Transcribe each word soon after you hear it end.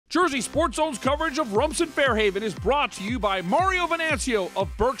Jersey Sports Zone's coverage of Rumson Fairhaven is brought to you by Mario Venancio of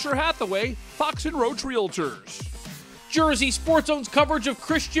Berkshire Hathaway, Fox & Roach Realtors. Jersey Sports Zone's coverage of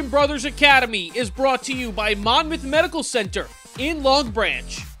Christian Brothers Academy is brought to you by Monmouth Medical Center in Long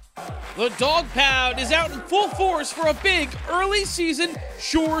Branch. The Dog Pound is out in full force for a big early season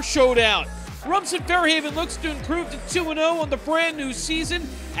Shore Showdown. Rumson Fairhaven looks to improve to 2-0 on the brand new season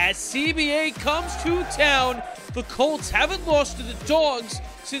as CBA comes to town. The Colts haven't lost to the Dogs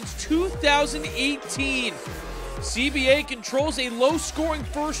since 2018. CBA controls a low-scoring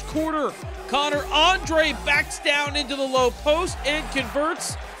first quarter. Connor Andre backs down into the low post and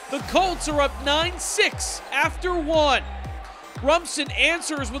converts. The Colts are up 9-6 after one. Rumson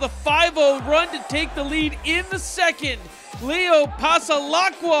answers with a 5-0 run to take the lead in the second. Leo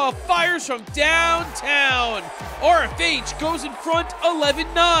Pasalacqua fires from downtown. RFH goes in front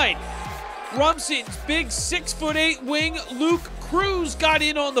 11-9. Rumson's big 6'8" wing Luke Cruz got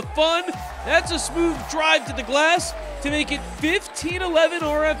in on the fun. That's a smooth drive to the glass to make it 15-11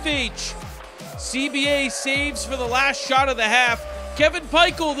 RFH. CBA saves for the last shot of the half. Kevin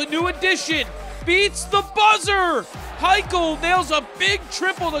Peichel, the new addition, beats the buzzer. Peichel nails a big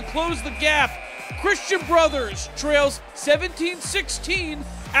triple to close the gap. Christian Brothers trails 17-16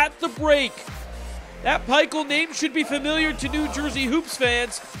 at the break. That Peichel name should be familiar to New Jersey Hoops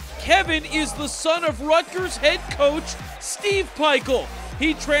fans. Kevin is the son of Rutgers head coach Steve Peichel.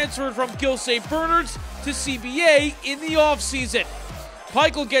 He transferred from Gill St. Bernard's to CBA in the offseason.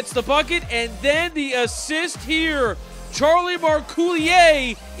 Peichel gets the bucket and then the assist here. Charlie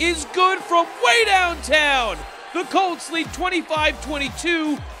Marcoulier is good from way downtown. The Colts lead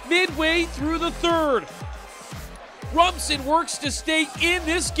 25-22 midway through the third. Rumson works to stay in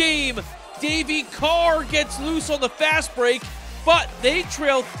this game. Davey Carr gets loose on the fast break, but they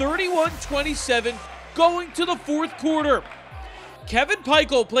trail 31-27 going to the fourth quarter. Kevin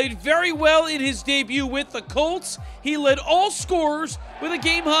Peichel played very well in his debut with the Colts. He led all scorers with a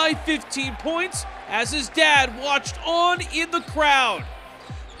game-high 15 points as his dad watched on in the crowd.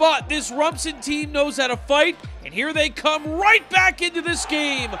 But this Rumson team knows how to fight, and here they come right back into this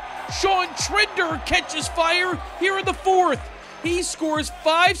game. Sean Trinder catches fire here in the fourth. He scores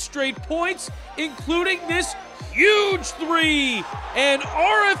 5 straight points, including this huge three. And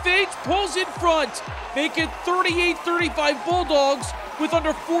RFH pulls in front, make it 38-35 Bulldogs with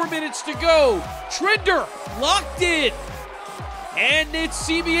under 4 minutes to go. Trinder locked in. And it's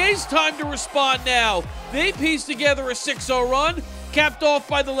CBA's time to respond now. They piece together a 6-0 run, capped off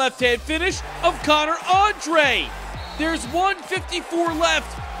by the left-hand finish of Connor Andre. There's 1:54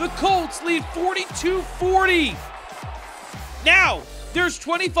 left. The Colts lead 42-40. Now, there's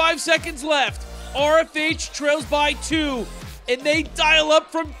 25 seconds left. RFH trails by 2, and they dial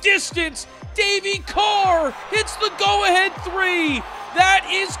up from distance. Davey Carr hits the go-ahead 3. That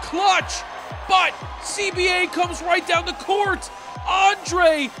is clutch, but CBA comes right down the court.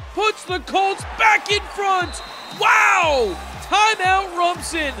 Andre puts the Colts back in front. Wow! Timeout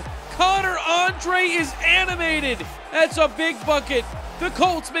Rumson. Connor Andre is animated. That's a big bucket. The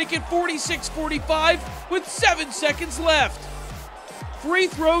Colts make it 46-45 with 7 seconds left. Free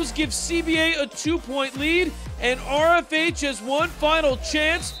throws give CBA a 2-point lead, and RFH has one final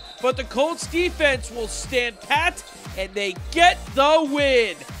chance, but the Colts defense will stand pat, and they get the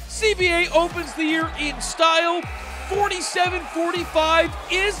win. CBA opens the year in style. 47-45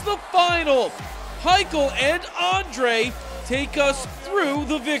 is the final. Peichel and Andre take us through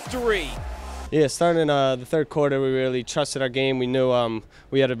the victory. Yeah, starting in the third quarter, we really trusted our game. We knew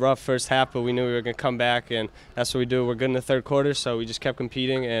we had a rough first half, but we knew we were going to come back, and that's what we do. We're good in the third quarter, so we just kept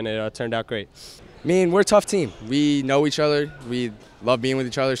competing, and it turned out great. I mean, we're a tough team. We know each other. We love being with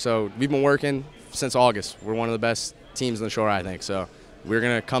each other, so we've been working since August. We're one of the best teams on the shore, I think, so we're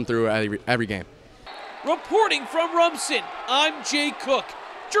going to come through every game. Reporting from Rumson, I'm Jay Cook,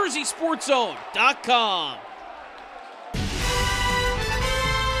 JerseySportsZone.com.